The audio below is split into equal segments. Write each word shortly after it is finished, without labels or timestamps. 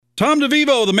Tom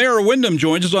DeVivo, the mayor of Windham,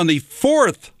 joins us on the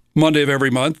fourth Monday of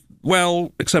every month.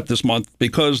 Well, except this month,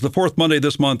 because the fourth Monday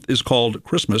this month is called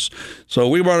Christmas. So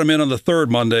we brought him in on the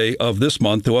third Monday of this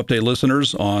month to update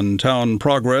listeners on town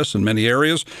progress in many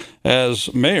areas.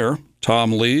 As mayor,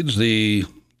 Tom leads the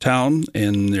town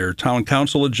in their town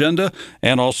council agenda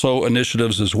and also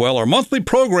initiatives as well. Our monthly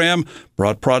program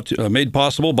made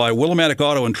possible by Willimantic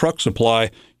Auto and Truck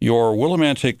Supply, your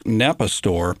Willimantic Napa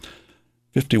store,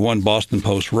 51 Boston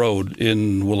Post Road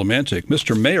in Willimantic.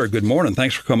 Mr. Mayor, good morning.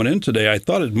 Thanks for coming in today. I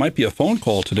thought it might be a phone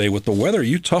call today with the weather.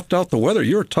 You toughed out the weather.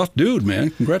 You're a tough dude,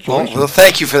 man. Congratulations. Well,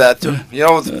 thank you for that. You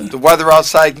know, the weather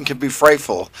outside can be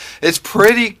frightful. It's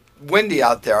pretty windy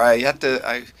out there. I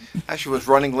actually was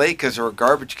running late because there were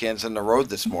garbage cans in the road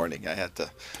this morning. I had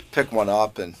to pick one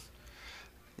up and,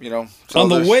 So on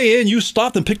the way in, you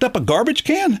stopped and picked up a garbage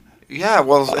can? Yeah,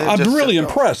 well... I'm really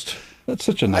impressed. That's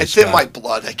such a nice It's in my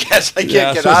blood, I guess. I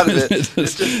can't get out of it.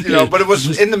 It's just, but it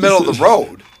was in the middle of the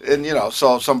road. And,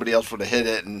 so somebody else would have hit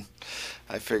it. And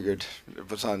I figured it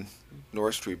was on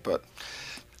North Street. But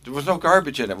there was no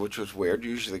garbage in it, which was weird.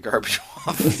 Usually garbage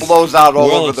blows out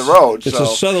all over the road. It's a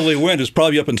southerly wind. It's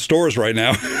probably up in stores right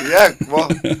now. Yeah, well,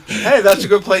 hey, that's a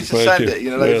good place to send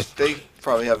it. They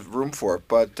probably have room for it.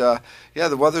 But,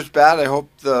 the weather's bad. I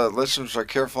hope the listeners are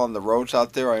careful on the roads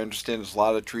out there. I understand there's a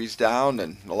lot of trees down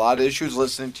and a lot of issues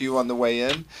listening to you on the way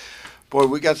in. Boy,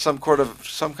 we got some kind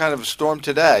of a storm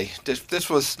today. If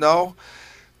this was snow,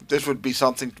 this would be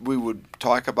something we would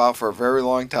talk about for a very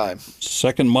long time.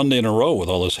 Second Monday in a row with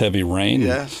all this heavy rain.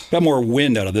 Yes. Got more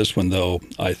wind out of this one, though,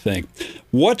 I think.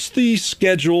 What's the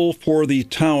schedule for the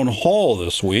town hall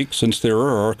this week, since there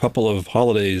are a couple of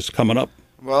holidays coming up?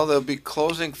 Well, they'll be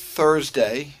closing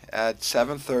Thursday at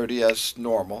 7:30 as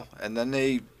normal, and then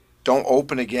they don't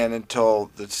open again until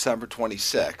December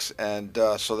 26th, and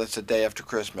so that's the day after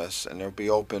Christmas, and they'll be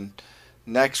open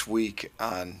next week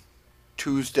on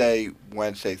Tuesday,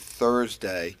 Wednesday,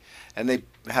 Thursday, and they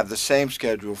have the same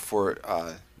schedule for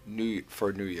New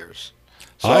Year's.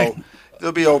 So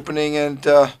they'll be opening, and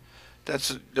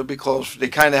they'll be closed. They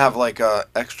kind of have like a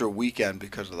extra weekend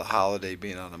because of the holiday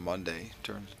being on a Monday.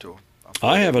 Turns into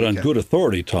I have it on good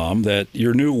authority, Tom, that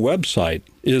your new website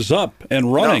is up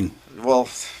and running. No, well,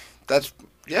 it's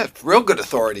real good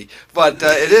authority. But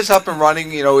it is up and running.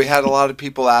 We had a lot of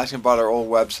people asking about our old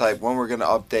website, when we're going to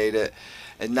update it.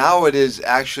 And now it is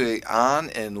actually on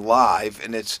and live,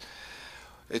 and it's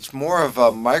more of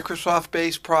a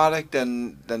Microsoft-baswant product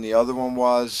than the other one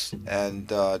was, and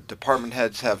department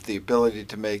heads have the ability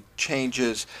to make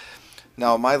changes.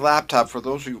 Now, my laptop, for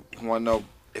those who want to know,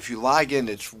 if you log in,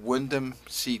 it's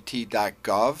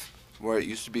windhamct.gov, where it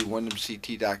used to be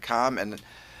windhamct.com, and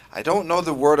I don't know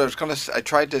the word. I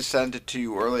tried to send it to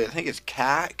you earlier. I think it's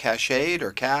cached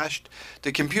or cached.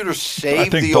 The computer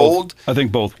saved the old. I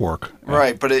think both work.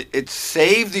 Right, but it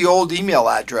saved the old email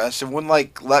address and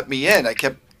wouldn't let me in. I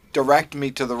kept directing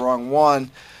me to the wrong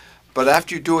one. But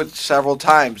after you do it several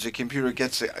times, the computer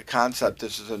gets a concept.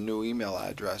 This is a new email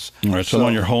address. All right, so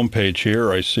on your homepage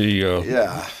here, I see.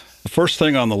 The first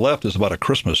thing on the left is about a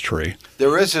Christmas tree.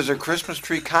 There's a Christmas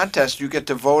tree contest you get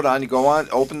to vote on. You go on,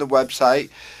 open the website,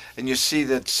 and you see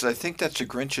I think that's a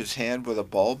Grinch's hand with a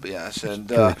bulb, yes. And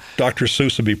Dr.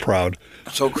 Seuss would be proud.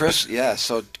 So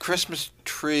Christmas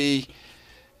tree,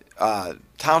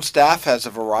 town staff has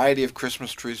a variety of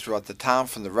Christmas trees throughout the town,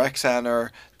 from the rec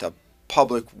center to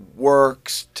public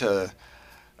works to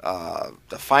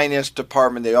the finance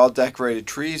department. They all decorated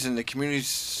trees, and the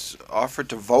community's offered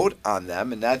to vote on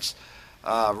them, and that's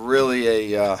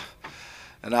really an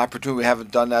opportunity. We haven't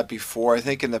done that before. I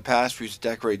think in the past we used to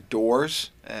decorate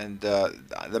doors, and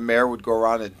the mayor would go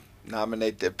around and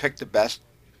pick the best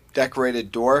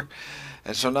decorated door.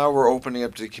 And so now we're opening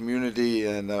up to the community,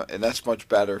 and that's much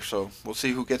better. So we'll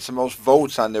see who gets the most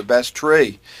votes on their best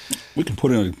tree. We can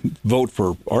put in a vote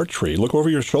for our tree. Look over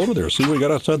your shoulder there. See what we got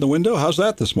outside the window? How's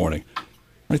that this morning?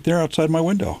 Right there outside my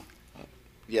window.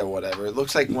 Yeah, whatever. It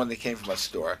looks like one that came from a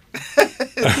store.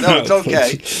 No, it's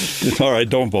okay. It's all right.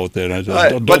 Don't vote then.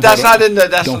 But that's not in the.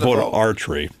 That's don't not the vote vote. our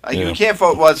tree. You can't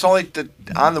vote. Well, it's only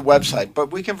on the website,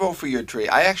 but we can vote for your tree.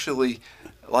 I actually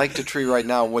like the tree right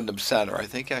now in Windham Center. I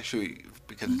think actually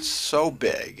because it's so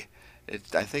big.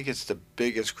 I think it's the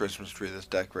biggest Christmas tree that's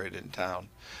decorated in town.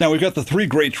 Now, we've got the three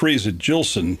great trees at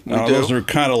Gilson. Those are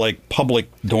kind of like public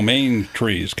domain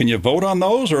trees. Can you vote on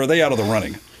those, or are they out of the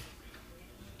running?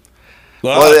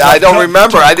 Well, I don't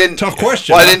remember. I didn't. Tough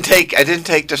question. Well, I didn't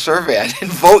take the survey. I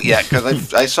didn't vote yet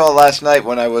because I saw last night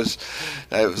when I was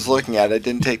looking at it. I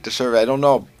didn't take the survey. I don't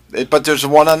know. But there's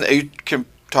one on. Are you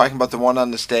talking about the one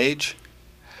on the stage?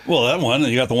 Well, that one,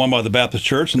 you got the one by the Baptist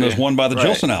Church, and there's one by the Right.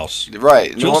 Gilson House.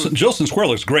 Right. Gilson Square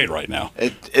looks great right now.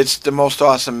 It's the most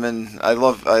awesome, and I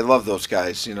love those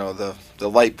guys. You know, the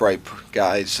Light Bright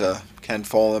guys, Ken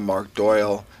Folan, Mark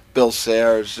Doyle, Bill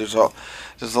Sayers. There's a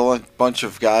bunch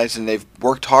of guys, and they've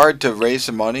worked hard to raise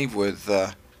the money with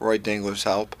Roy Dingler's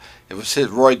help. It was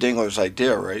Roy Dingler's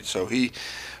idea, right? So he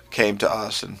came to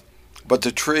us, but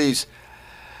the trees.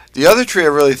 The other tree I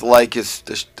really like is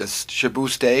the Shabu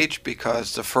stage,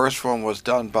 because the first one was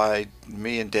done by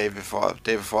me and David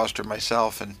Foster,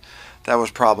 myself, and that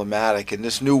was problematic. And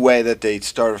this new way that they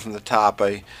started from the top,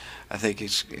 I think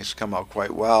it's come out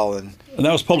quite well. And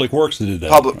that was Public Works that did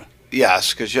that.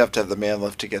 Yes, because you have to have the man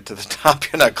lift to get to the top.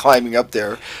 You're not climbing up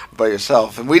there by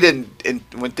yourself. And we didn't.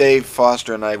 When Dave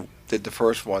Foster and I did the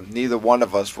first one, neither one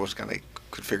of us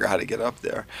could figure out how to get up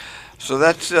there. So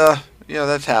that's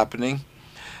that's happening.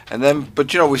 And then,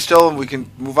 but we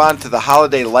can move on to the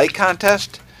holiday light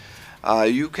contest.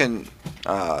 You can,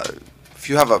 if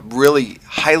you have a really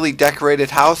highly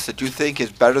decorated house that you think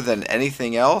is better than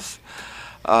anything else,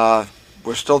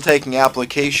 we're still taking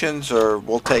applications, or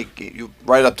we'll take you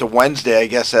right up to Wednesday, I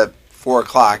guess, at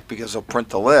 4:00, because they'll print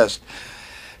the list.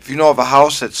 If you know of a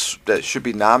house that should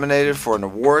be nominated for an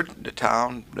award, the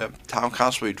town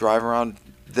council will be driving around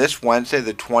this Wednesday,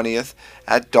 the 20th,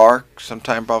 at dark,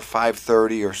 sometime about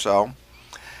 5:30 or so.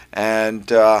 And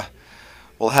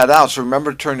we'll head out. So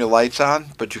remember to turn your lights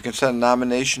on, but you can send a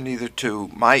nomination either to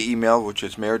my email, which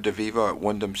is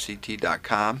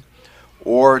mayordevivo@windhamct.com,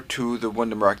 or to the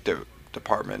Windham Rec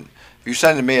Department. If you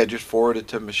send it to me, I just forward it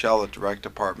to Michelle at the Rec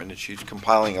Department, and she's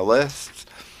compiling a list.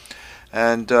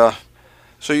 And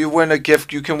so you win a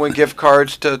gift. You can win gift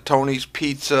cards to Tony's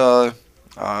Pizza,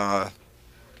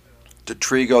 the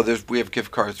Trigo. We have gift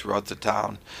cards throughout the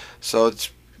town, so it's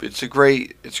a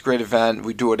great event.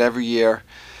 We do it every year,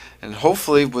 and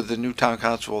hopefully with the new town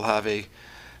council, we'll have a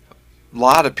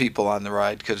lot of people on the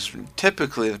ride, because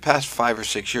typically in the past 5 or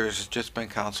 6 years it's just been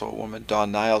Councilwoman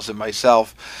Dawn Niles and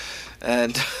myself,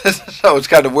 and so it's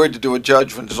kind of weird to do a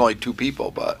judge when there's only 2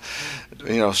 people, but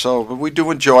but we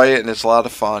do enjoy it, and it's a lot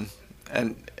of fun.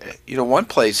 And one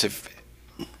place, if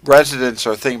residents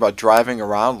are thinking about driving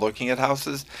around looking at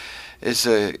houses, is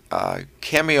a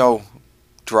Cameo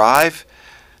Drive,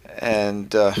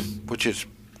 and which is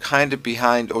kind of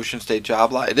behind Ocean State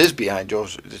Job Lot. It is behind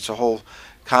Ocean. It's a whole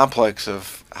complex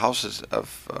of houses,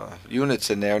 of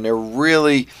units in there, and they're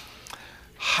really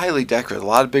highly decorated. A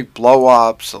lot of big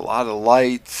blow-ups, a lot of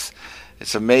lights.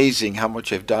 It's amazing how much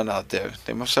they've done out there.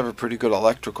 They must have a pretty good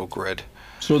electrical grid.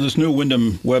 So this new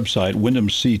Windham website,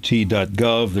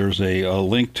 windhamct.gov, there's a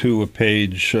link to a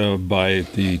page by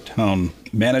the town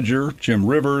manager, Jim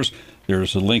Rivers.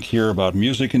 There's a link here about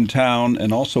music in town,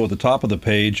 and also at the top of the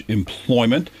page,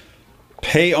 employment,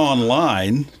 pay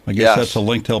online. I guess that's a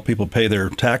link to help people pay their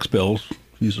tax bills.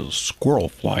 He's a squirrel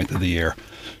flying through the air,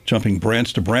 jumping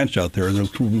branch to branch out there. You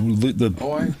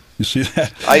see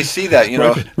that? I see that.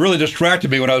 It really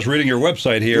distracted me when I was reading your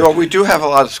website here. We do have a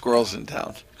lot of squirrels in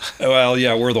town. Well,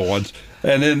 yeah, we're the ones.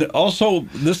 And then also,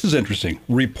 this is interesting.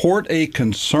 Report a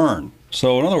concern.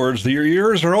 So, in other words, your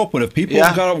ears are open. If people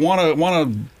want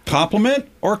to compliment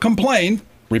or complain,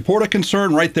 report a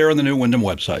concern right there on the new Windham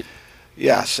website.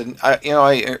 Yes, and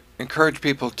I encourage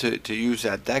people to use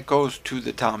that. That goes to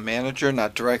the town manager,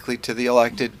 not directly to the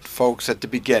elected folks at the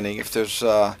beginning. If there's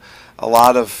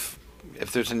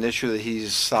if there's an issue that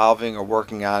he's solving or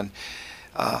working on,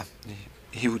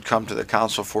 he would come to the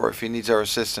council for it if he needs our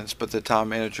assistance. But the town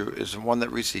manager is the one that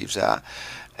receives that,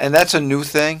 and that's a new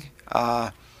thing.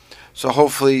 So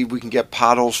hopefully we can get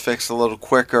potholes fixed a little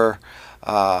quicker.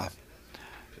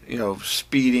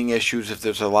 Speeding issues, if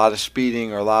there's a lot of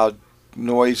speeding or loud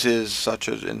noises, such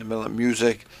as in the middle of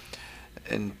music,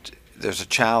 and there's a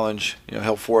challenge,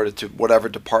 he'll forward it to whatever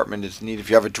department is needed. If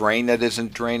you have a drain that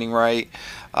isn't draining right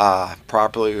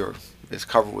properly, or is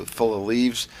covered full of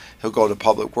leaves, he'll go to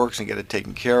Public Works and get it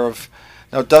taken care of.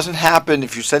 Now, it doesn't happen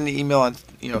if you send the email on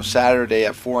Saturday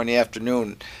at 4 in the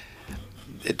afternoon.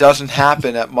 It doesn't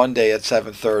happen at Monday at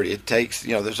 7:30. It takes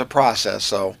there's a process.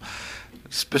 So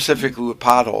specifically with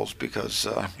potholes, because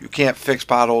you can't fix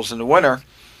potholes in the winter.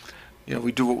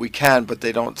 We do what we can, but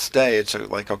they don't stay. It's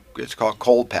called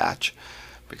cold patch,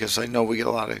 because I know we get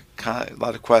a lot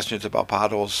of questions about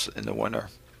potholes in the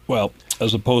winter. Well,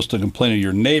 as opposed to complaining to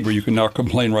your neighbor, you can now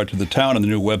complain right to the town on the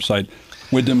new website,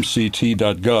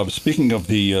 windhamct.gov. Speaking of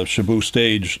the Shabu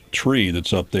stage tree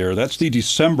that's up there, that's the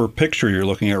December picture you're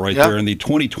looking at right there in the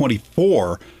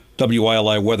 2024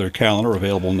 WILI weather calendar,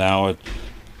 available now at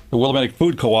the Willimantic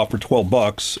Food Co-op for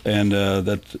 $12, and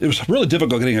that it was really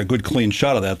difficult getting a good, clean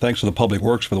shot of that. Thanks to the Public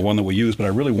Works for the one that we used, but I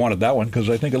really wanted that one because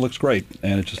I think it looks great,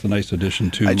 and it's just a nice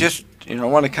addition to. I just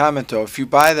want to comment though. If you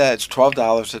buy that, it's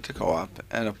 $12 at the co-op,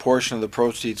 and a portion of the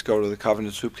proceeds go to the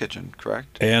Covenant Soup Kitchen,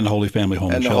 correct? And Holy Family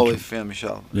Home and the Shelter. Holy Family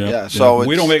Shelter. Yeah. Yeah. So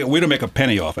we don't make a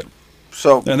penny off it.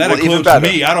 So and that includes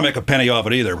me. I don't make a penny off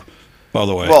it either. By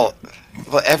the way. Well,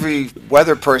 every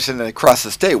weather person across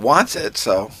the state wants it,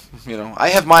 so I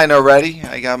have mine already.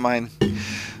 I got mine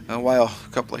a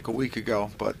week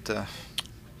ago, but the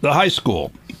high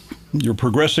school. You're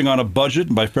progressing on a budget,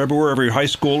 and by February, every high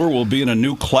schooler will be in a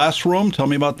new classroom. Tell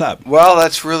me about that. Well,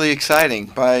 that's really exciting.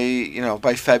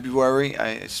 By February,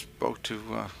 I spoke to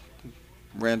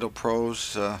Randall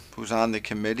Prose, who's on the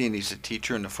committee, and he's a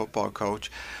teacher and a football coach.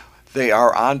 They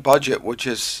are on budget, which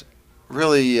is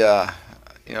really,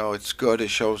 it's good. It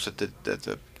shows that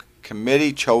the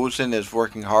committee chosen is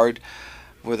working hard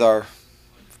with our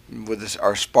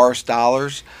sparse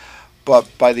dollars.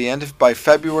 But by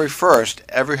February 1st,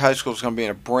 every high school is going to be in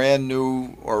a brand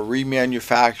new or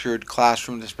remanufactured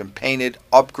classroom that's been painted,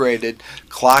 upgraded.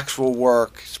 Clocks will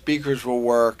work, speakers will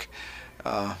work,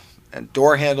 and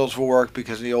door handles will work,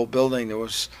 because in the old building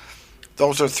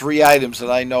those are three items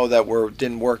that I know that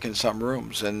didn't work in some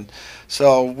rooms. And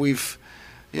so we've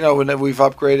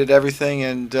upgraded everything,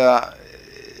 and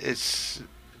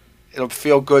it'll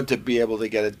feel good to be able to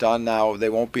get it done now. They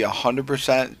won't be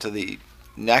 100% to the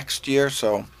next year,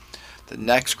 so the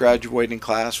next graduating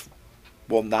class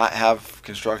will not have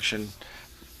construction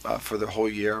for the whole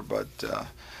year, but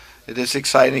it is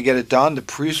exciting to get it done. The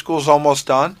preschool's almost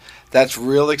done. That's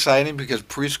real exciting, because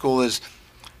preschool is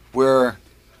where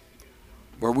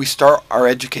we start our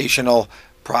educational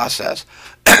process.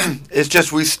 It's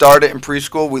just we start it in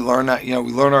preschool. We learn that we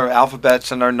learn our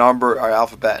alphabets and our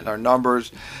alphabet and our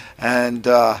numbers, and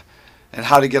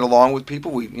how to get along with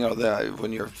people.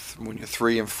 When you're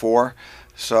 3 and 4.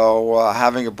 So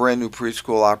having a brand new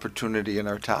preschool opportunity in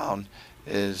our town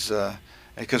is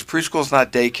because preschool is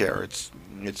not daycare. It's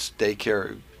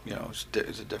daycare.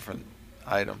 It's a different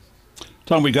item.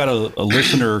 Tom, we got a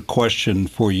listener question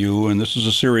for you, and this is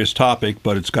a serious topic,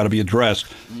 but it's got to be addressed.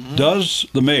 Mm-hmm. Does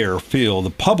the mayor feel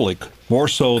the public, more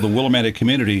so the Willimantic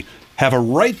community, have a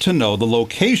right to know the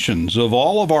locations of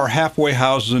all of our halfway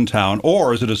houses in town,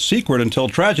 or is it a secret until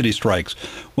tragedy strikes?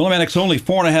 Willimantic's only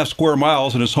 4.5 square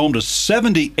miles and is home to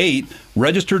 78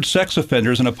 registered sex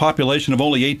offenders and a population of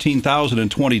only 18,000 in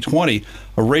 2020,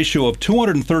 a ratio of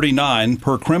 239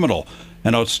 per criminal.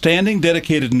 An outstanding,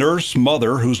 dedicated nurse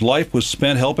mother whose life was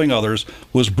spent helping others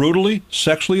was brutally,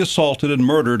 sexually assaulted and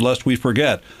murdered, lest we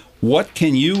forget. What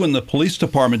can you and the police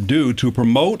department do to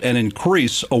promote and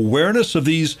increase awareness of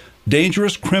these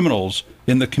dangerous criminals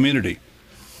in the community?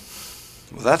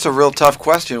 Well, that's a real tough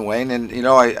question, Wayne. And,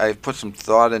 I put some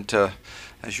thought into,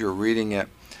 as you were reading it,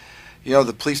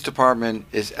 the police department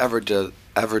is ever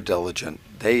diligent.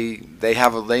 They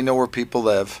know where people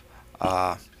live.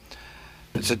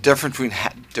 It's a difference between,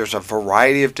 there's a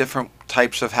variety of different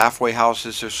types of halfway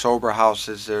houses. There's sober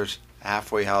houses, there's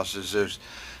halfway houses,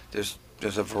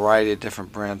 there's a variety of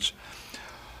different brands.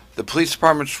 The police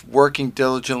department's working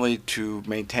diligently to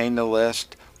maintain the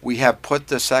list. We have put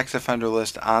the sex offender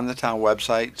list on the town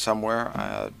website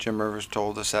somewhere. Jim Rivers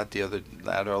told us at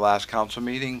our last council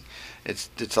meeting.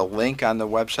 It's a link on the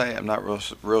website. I'm not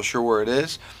real sure where it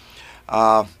is.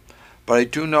 But I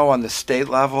do know on the state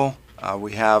level,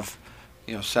 we have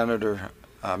Senator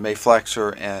May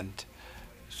Flexer and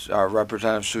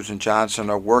Representative Susan Johnson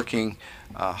are working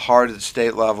hard at the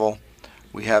state level.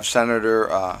 We have Senator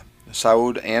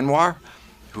Saud Anwar,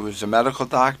 who is a medical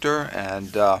doctor,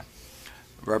 and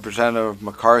Representative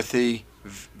McCarthy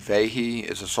Vahey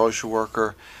is a social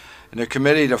worker. And they're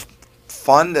committed to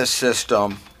fund this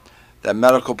system that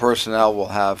medical personnel will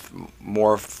have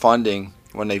more funding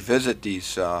when they visit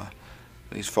these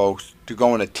folks, to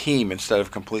go in a team instead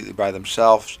of completely by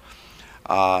themselves.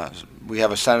 We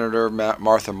have a Senator,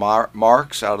 Martha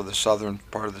Marks, out of the southern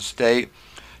part of the state.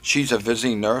 She's a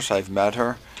visiting nurse. I've met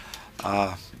her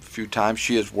a few times.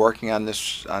 She is working on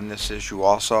this issue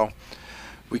also.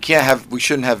 We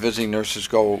shouldn't have visiting nurses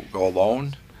go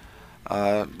alone.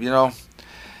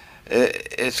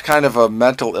 It's kind of a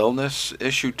mental illness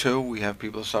issue too. We have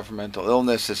people who suffer mental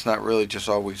illness. It's not really just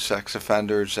always sex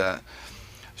offenders.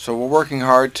 So we're working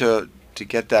hard to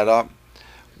get that up.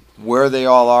 Where they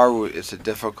all are, it's a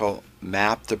difficult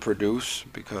map to produce,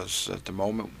 because at the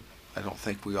moment I don't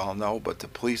think we all know, but the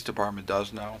police department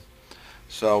does know.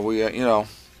 So we, I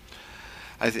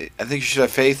think you should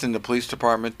have faith in the police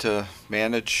department to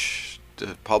manage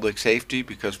the public safety,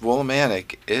 because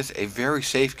Willimantic is a very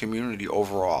safe community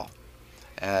overall.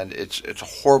 and it's a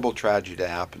horrible tragedy to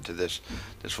happen to this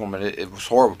woman. It was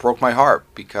horrible. It broke my heart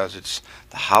because it's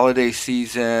the holiday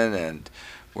season, and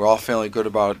we're all feeling good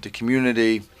about the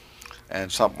community,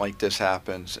 and something like this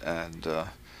happens, and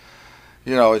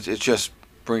it just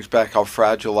brings back how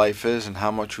fragile life is and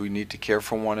how much we need to care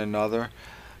for one another.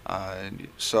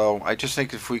 So I just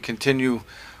think if we continue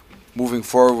moving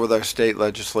forward with our state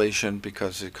legislation,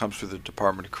 because it comes through the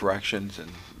Department of Corrections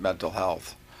and mental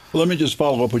health. Well, let me just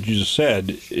follow up what you just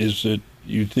said. Is it,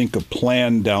 you think, a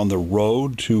plan down the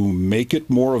road to make it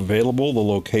more available, the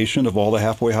location of all the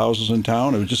halfway houses in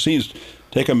town? It just seems,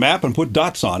 take a map and put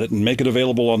dots on it and make it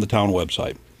available on the town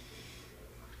website.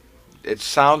 It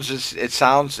sounds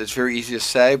it's very easy to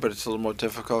say, but it's a little more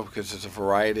difficult because there's a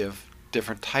variety of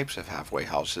different types of halfway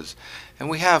houses, and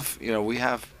we have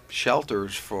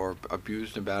shelters for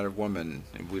abused and battered women,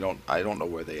 and I don't know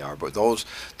where they are, but those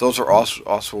are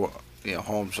also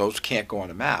homes. Those can't go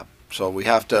on a map, so we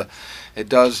have to. It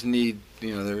does need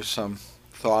there's some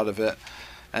thought of it,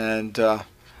 and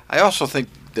I also think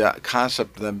the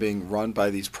concept of them being run by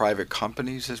these private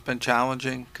companies has been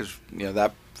challenging, because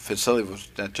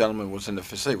that gentleman was in the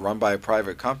facility run by a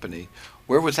private company.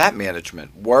 Where was that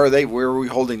management? Where are we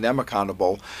holding them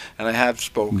accountable? And I have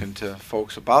spoken to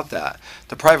folks about that.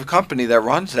 The private company that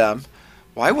runs them,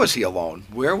 why was he alone?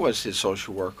 Where was his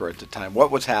social worker at the time?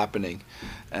 What was happening?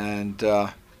 And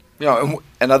and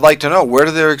I'd like to know, where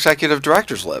do their executive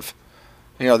directors live?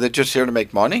 They're just here to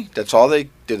make money. That's all are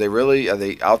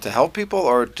they out to help people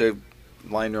or to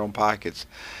line their own pockets?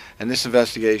 And this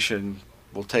investigation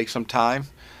will take some time,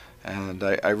 and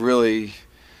I really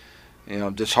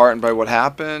disheartened by what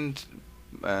happened,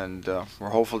 and we're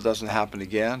hopeful it doesn't happen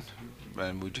again,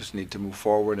 and we just need to move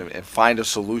forward and find a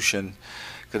solution,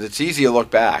 because it's easy to look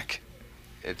back.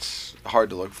 It's hard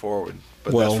to look forward.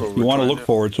 But well, that's what you want to look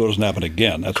forward so it doesn't happen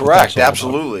again. That's correct, what that's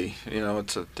absolutely.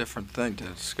 It's a different thing to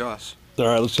discuss. All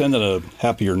right, let's end on a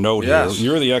happier note Yes.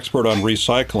 here. You're the expert on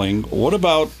recycling. What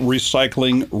about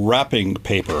recycling wrapping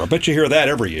paper? I bet you hear that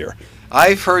every year.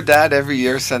 I've heard that every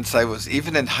year since I was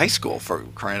even in high school, for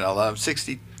crying out loud. I'm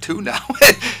 62 now.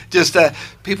 Just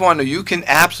people want to know, you can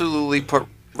absolutely put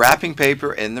wrapping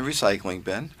paper in the recycling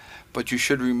bin, but you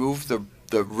should remove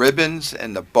the ribbons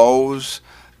and the bows.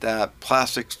 That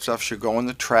plastic stuff should go in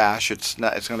the trash. It's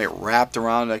going to get wrapped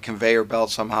around a conveyor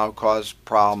belt somehow, cause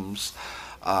problems.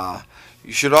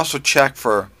 You should also check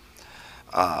for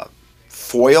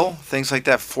foil, things like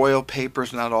that. Foil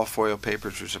papers, not all foil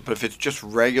papers, but if it's just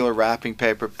regular wrapping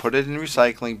paper, put it in the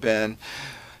recycling bin.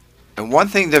 And one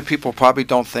thing that people probably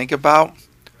don't think about,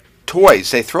 toys.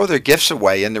 They throw their gifts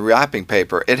away in the wrapping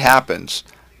paper. It happens.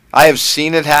 I have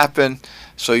seen it happen,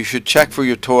 so you should check for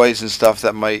your toys and stuff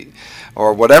that might,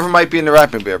 or whatever might be in the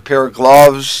wrapping paper. A pair of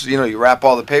gloves, you wrap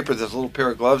all the paper, there's a little pair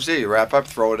of gloves there, you wrap up,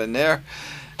 throw it in there,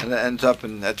 and it ends up at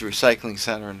the recycling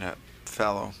center, and that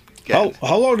fellow.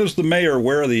 How long does the mayor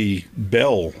wear the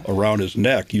bell around his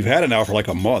neck? You've had it now for like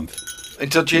a month.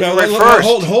 Until January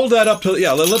 1st. Hold that up to,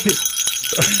 let people.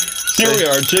 Here we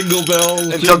are, jingle bells.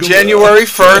 Until January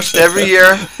 1st every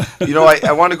year.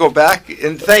 I want to go back,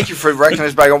 and thank you for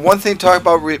recognizing. But I got one thing to talk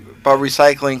about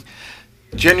recycling.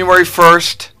 January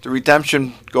 1st, the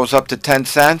redemption goes up to 10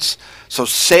 cents. So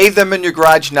save them in your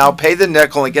garage now, pay the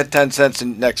nickel, and get 10 cents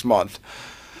in next month.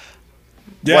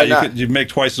 Yeah, you make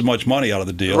twice as much money out of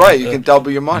the deal. Right, you can double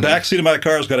your money. Backseat of my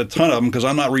car's got a ton of them because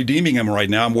I'm not redeeming them right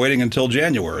now. I'm waiting until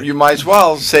January. You might as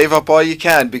well save up all you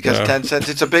can, because 10 cents,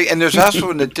 it's a big, and there's also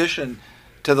an addition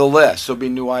to the list. There'll be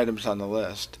new items on the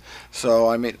list. So,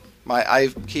 I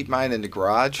keep mine in the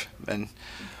garage,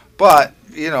 but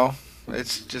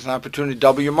it's just an opportunity to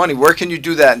double your money. Where can you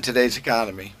do that in today's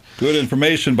economy? Good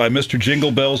information by Mr.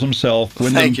 Jingle Bells himself,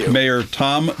 Windham Mayor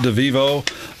Tom DeVivo.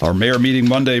 Our Mayor Meeting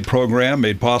Monday program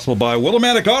made possible by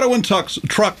Willimantic Auto and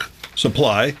Truck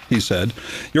Supply, he said.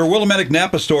 Your Willimantic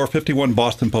Napa store, 51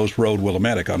 Boston Post Road,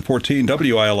 Willimantic, on 14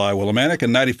 WILI Willimantic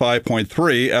and 95.3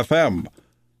 FM.